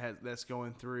that's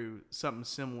going through something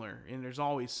similar. And there's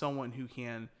always someone who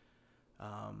can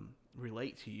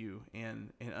relate to you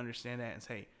and understand that and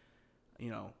say,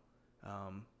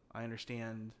 I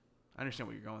understand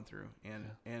what you're going through,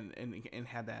 and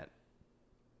have that,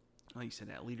 like you said,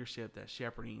 that leadership, that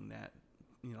shepherding, that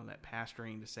that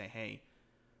pastoring to say, hey,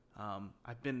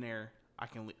 I've been there. I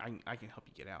can help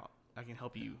you get out. I can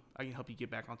help you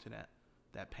get back onto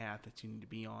that path that you need to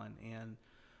be on. And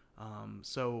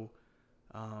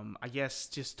I guess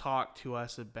just talk to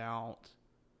us about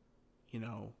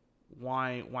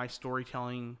why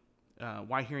storytelling.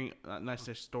 Why hearing, not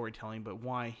just storytelling, but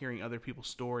why hearing other people's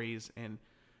stories and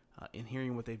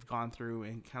hearing what they've gone through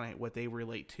and kind of what they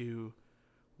relate to,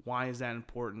 why is that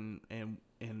important, and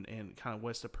kind of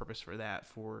what's the purpose for that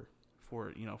for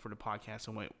the podcast,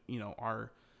 and what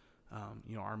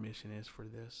our mission is for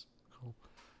this. Cool.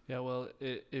 Yeah. Well,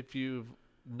 if you've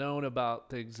known about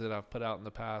things that I've put out in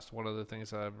the past, one of the things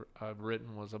that I've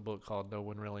written was a book called No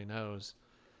One Really Knows,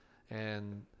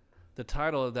 and the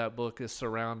title of that book is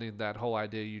surrounding that whole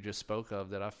idea you just spoke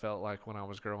of, that I felt like when I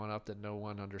was growing up that no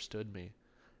one understood me.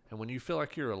 And when you feel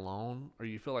like you're alone, or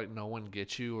you feel like no one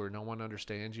gets you, or no one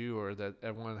understands you, or that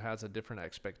everyone has a different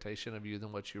expectation of you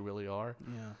than what you really are,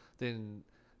 then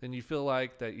you feel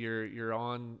like that you're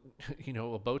on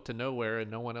a boat to nowhere and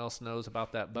no one else knows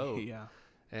about that boat. Yeah.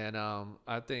 And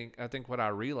I think what I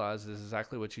realized is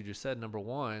exactly what you just said. Number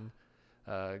one,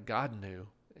 God knew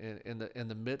in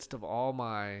the midst of all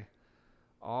my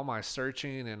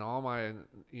searching and all my,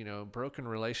 broken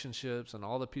relationships and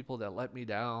all the people that let me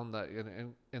down, that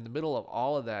in the middle of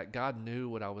all of that, God knew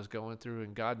what I was going through,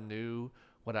 and God knew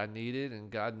what I needed, and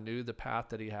God knew the path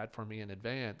that he had for me in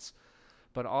advance.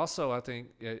 But also, I think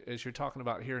as you're talking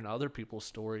about hearing other people's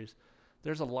stories,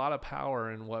 there's a lot of power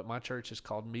in what my church has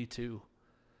called Me Too.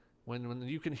 When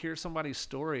you can hear somebody's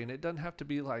story, and it doesn't have to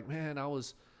be like, man, I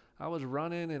was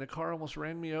running and a car almost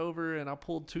ran me over and I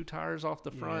pulled 2 tires off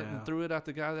the front and threw it at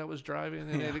the guy that was driving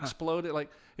and it exploded. Like,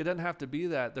 it doesn't have to be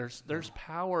that. There's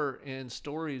power in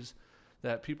stories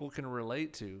that people can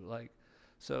relate to. Like,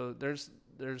 so there's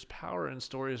power in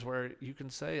stories where you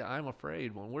can say, I'm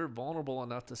afraid, when we're vulnerable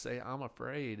enough to say, I'm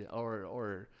afraid,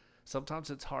 or sometimes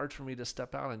it's hard for me to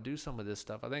step out and do some of this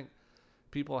stuff. I think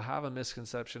people have a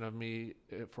misconception of me,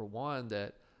 for one,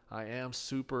 that I am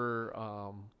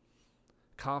super,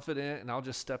 confident and I'll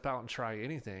just step out and try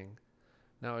anything.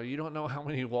 Now, you don't know how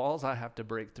many walls I have to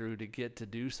break through to get to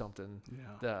do something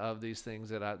of these things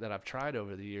that I've tried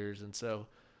over the years. And so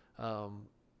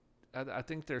I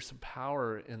think there's some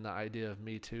power in the idea of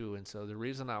Me Too. And so the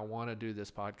reason I want to do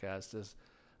this podcast is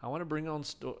I want to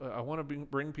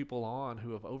bring people on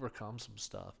who have overcome some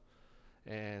stuff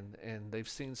and they've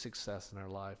seen success in their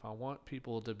life. I want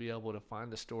people to be able to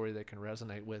find a story they can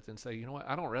resonate with and say, you know what,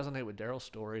 I don't resonate with Daryl's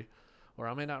story, or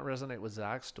I may not resonate with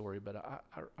Zach's story, but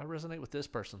I resonate with this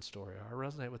person's story. I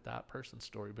resonate with that person's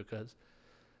story, because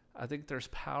I think there's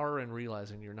power in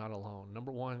realizing you're not alone.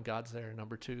 Number one, God's there.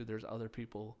 Number two, there's other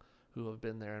people who have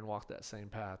been there and walked that same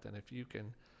path. And if you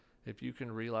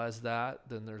can realize that,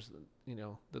 then there's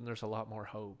a lot more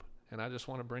hope. And I just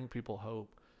want to bring people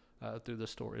hope through the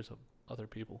stories of other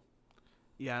people.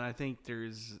 Yeah, and I think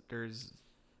there's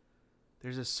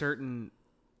a certain,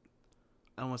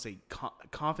 I don't want to say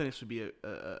confidence would be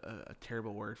a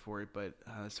terrible word for it, but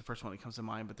that's the first one that comes to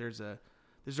mind. But there's a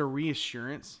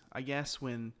reassurance, I guess,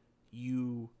 when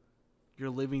you're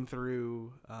living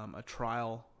through a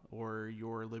trial, or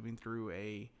you're living through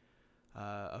a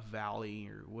valley,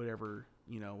 or whatever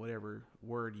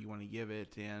word you want to give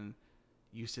it, and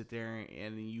you sit there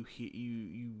and you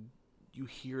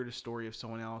hear the story of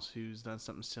someone else who's done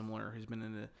something similar, who's been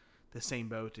in the same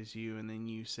boat as you, and then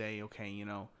you say, okay, you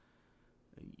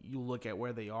look at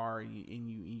where they are, and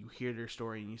you hear their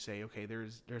story, and you say, okay,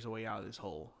 there's a way out of this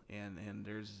hole, and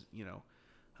there's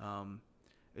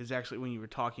it's actually, when you were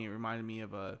talking, it reminded me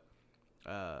of a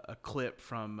clip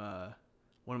from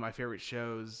one of my favorite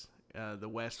shows, The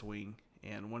West Wing,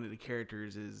 and one of the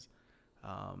characters is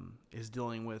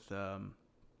dealing with an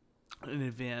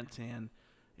event and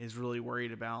is really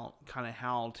worried about kind of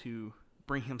how to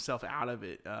bring himself out of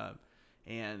it,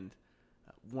 and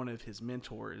one of his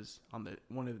mentors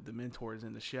one of the mentors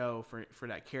in the show for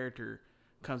that character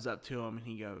comes up to him, and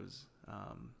he goes,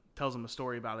 tells him a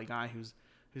story about a guy who's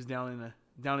down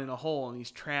in a hole, and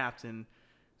he's trapped, and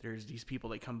there's these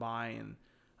people that come by, and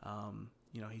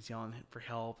he's yelling for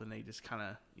help, and they just kind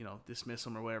of dismiss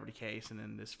him or whatever the case. And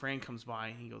then this friend comes by,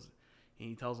 and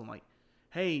he tells him, like,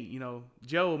 hey,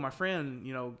 Joe, my friend,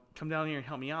 come down here and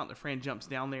help me out. And the friend jumps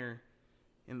down there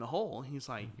in the hole, and he's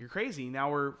like, you're crazy, now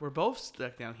we're both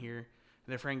stuck down here.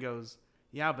 And the friend goes,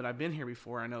 yeah, but I've been here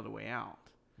before, I know the way out.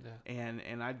 Yeah.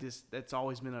 And I just, that's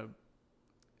always been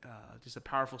just a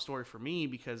powerful story for me,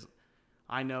 because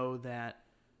I know that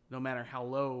no matter how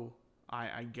low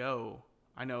I go,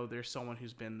 I know there's someone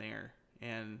who's been there.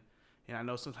 And I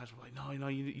know sometimes we're like, no,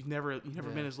 you've never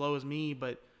been as low as me,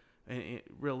 but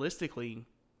realistically,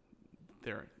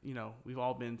 there, we've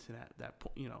all been to that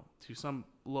point, to some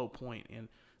low point, and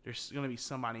there's going to be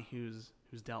somebody who's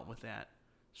dealt with that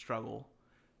struggle,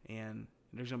 and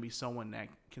there's going to be someone that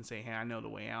can say, hey, I know the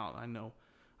way out. I know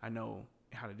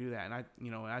how to do that. And I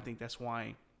think that's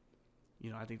why,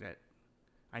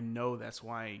 that's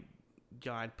why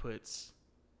God puts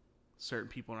certain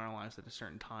people in our lives at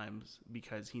certain times,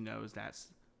 because he knows that's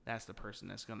the person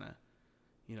that's going to,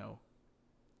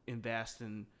 invest,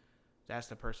 and that's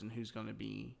the person who's going to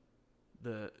be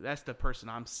that's the person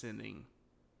I'm sending,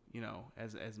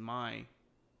 as my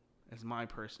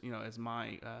person, as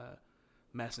my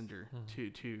messenger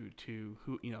to who,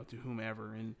 to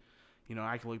whomever. And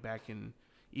I can look back, and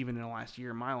even in the last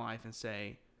year of my life, and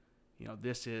say,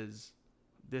 this is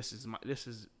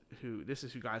who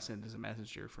God sent as a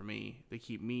messenger for me, to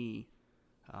keep me,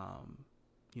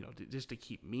 just to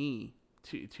keep me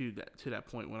to that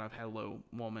point when I've had low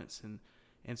moments.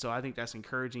 And so I think that's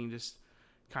encouraging, just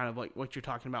kind of like what you're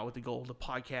talking about with the goal of the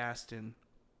podcast, and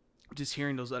just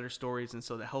hearing those other stories. And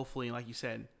so that hopefully, like you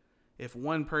said, if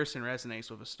one person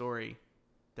resonates with a story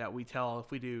that we tell,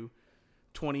 if we do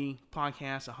 20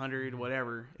 podcasts, 100,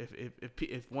 whatever,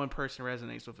 if one person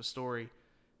resonates with a story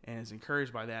and is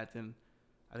encouraged by that, then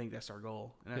I think that's our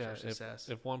goal, and that's our success.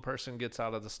 If one person gets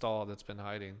out of the stall that's been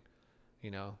hiding,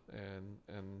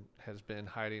 and has been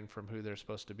hiding from who they're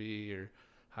supposed to be, or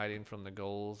hiding from the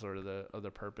goals or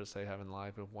the purpose they have in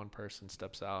life, if one person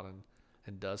steps out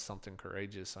and does something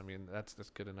courageous, I mean, that's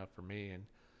good enough for me. And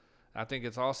I think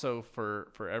it's also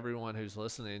for everyone who's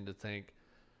listening to think,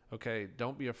 okay,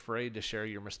 don't be afraid to share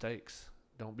your mistakes.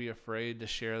 Don't be afraid to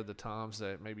share the times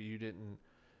that maybe you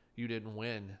didn't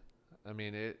win. I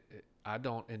mean, I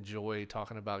don't enjoy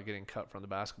talking about getting cut from the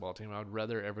basketball team. I would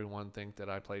rather everyone think that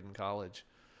I played in college,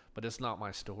 but it's not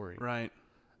my story. Right.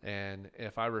 And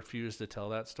if I refuse to tell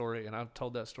that story, and I've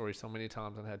told that story so many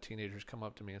times and had teenagers come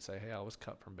up to me and say, hey, I was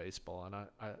cut from baseball, and I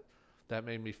that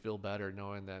made me feel better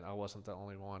knowing that I wasn't the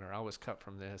only one, or I was cut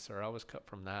from this, or I was cut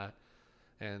from that.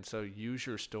 And so use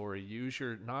your story, use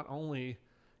not only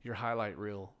your highlight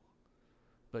reel,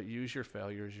 but use your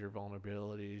failures, your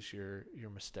vulnerabilities, your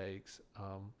mistakes,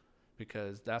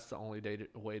 because that's the only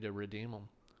way to redeem them.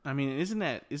 I mean, isn't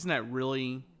that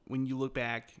really when you look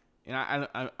back, and I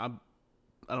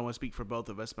don't want to speak for both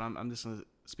of us, but I'm just going to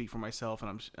speak for myself,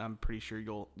 and I'm pretty sure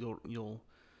you'll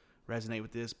resonate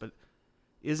with this. But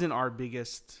isn't our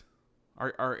biggest,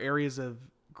 our areas of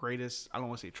greatest, I don't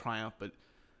want to say triumph, but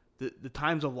the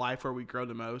times of life where we grow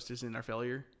the most is in our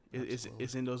failure,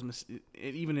 is in those,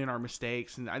 even in our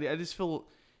mistakes. And I just feel,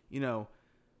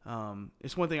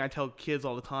 it's one thing I tell kids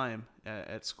all the time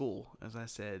at school. As I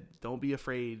said, don't be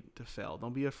afraid to fail.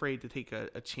 Don't be afraid to take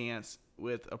a chance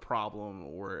with a problem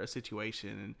or a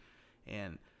situation,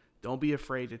 and don't be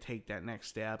afraid to take that next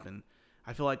step. And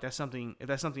I feel like if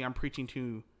that's something I'm preaching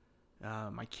to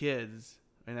my kids,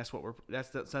 and that's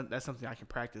something I can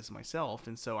practice myself.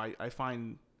 And so I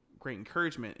find great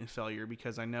encouragement in failure,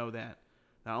 because I know that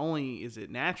not only is it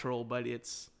natural, but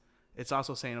it's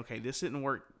also saying, okay, this didn't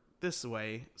work this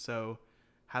way, so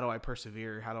how do I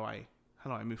persevere? How do I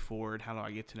move forward? How do I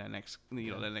get to that next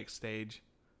that next stage?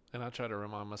 And I try to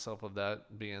remind myself of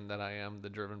that, being that I am the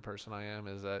driven person I am,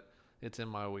 is that it's in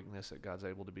my weakness that God's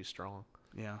able to be strong.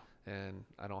 Yeah. And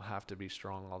I don't have to be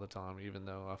strong all the time, even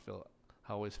though I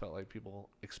always felt like people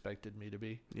expected me to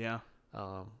be. Yeah.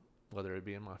 Whether it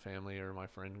be in my family or my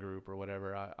friend group or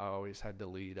whatever, I always had to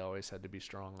lead. I always had to be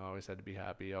strong. I always had to be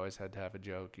happy. I always had to have a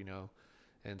joke,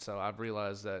 And so I've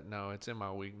realized that, no, it's in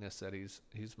my weakness that he's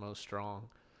most strong.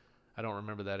 I don't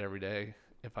remember that every day.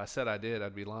 If I said I did,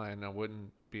 I'd be lying. I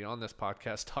wouldn't be on this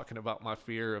podcast talking about my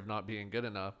fear of not being good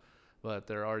enough. But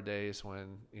there are days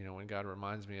when, when God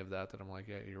reminds me of that I'm like,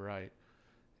 yeah, you're right.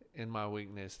 In my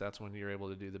weakness, that's when you're able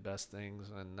to do the best things.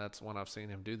 And that's when I've seen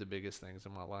him do the biggest things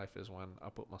in my life, is when I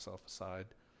put myself aside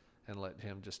and let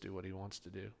him just do what he wants to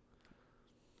do.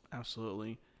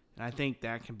 Absolutely. And I think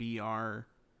that can be our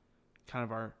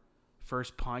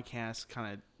first podcast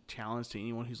kind of challenge to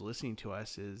anyone who's listening to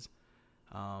us is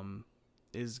kind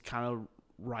of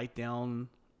write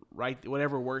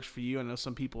whatever works for you. I know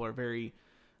some people are very,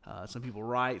 some people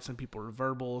write, some people are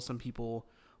verbal, some people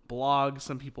blog,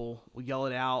 some people will yell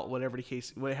it out, whatever the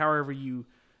case, however you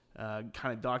kind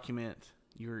of document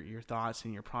your thoughts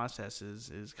and your processes,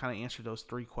 is kind of answer those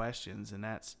 3 questions. And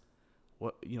that's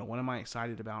what am I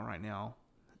excited about right now?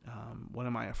 What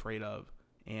am I afraid of?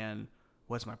 And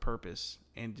what's my purpose?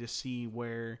 And just see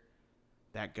where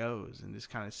that goes, and just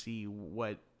kind of see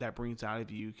what that brings out of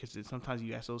you. Because sometimes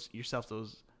you ask yourself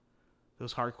those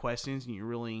hard questions, and you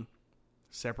really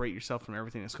separate yourself from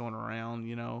everything that's going around,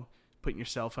 putting your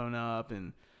cell phone up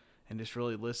and just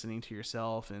really listening to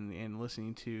yourself and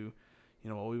listening to,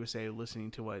 what we would say,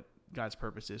 listening to what God's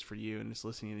purpose is for you, and just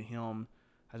listening to him.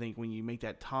 I think when you make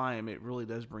that time, it really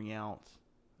does bring out,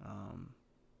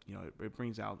 it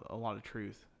brings out a lot of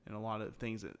truth and a lot of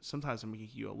things that sometimes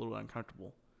make you a little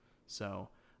uncomfortable. So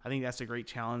I think that's a great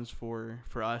challenge for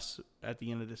us at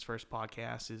the end of this first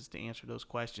podcast, is to answer those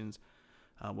questions.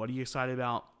 What are you excited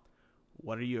about?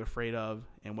 What are you afraid of?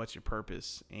 And what's your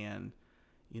purpose? And,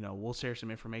 we'll share some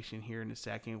information here in a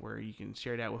second where you can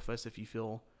share that with us if you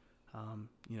feel,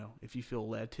 if you feel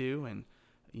led to. And,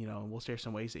 we'll share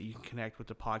some ways that you can connect with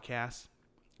the podcast.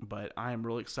 But I am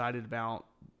really excited about,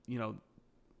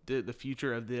 the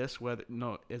future of this,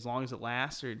 as long as it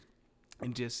lasts, and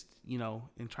just,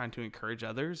 and trying to encourage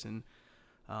others. And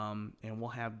we'll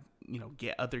have,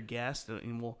 get other guests,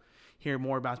 and we'll hear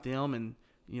more about them. And,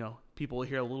 people will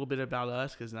hear a little bit about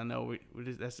us, because I know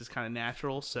that's just kind of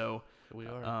natural. So we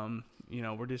are,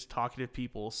 we're just talkative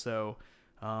people. So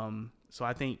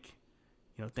I think,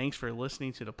 thanks for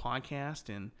listening to the podcast,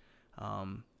 and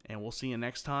we'll see you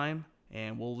next time.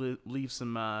 And we'll leave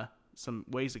some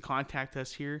ways to contact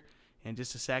us here in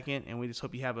just a second. And we just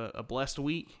hope you have a blessed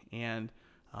week. And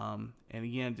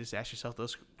again, just ask yourself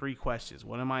those 3 questions.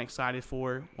 What am I excited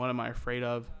for? What am I afraid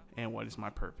of? And what is my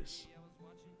purpose?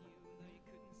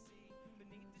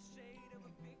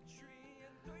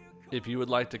 If you would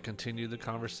like to continue the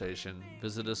conversation,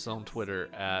 visit us on Twitter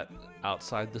at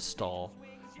Outside the Stall,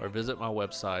 or visit my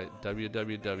website,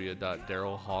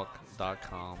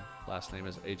 www.darylhalk.com. Last name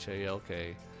is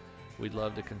Halk. We'd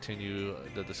love to continue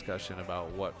the discussion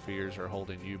about what fears are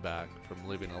holding you back from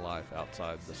living a life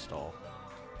outside the stall.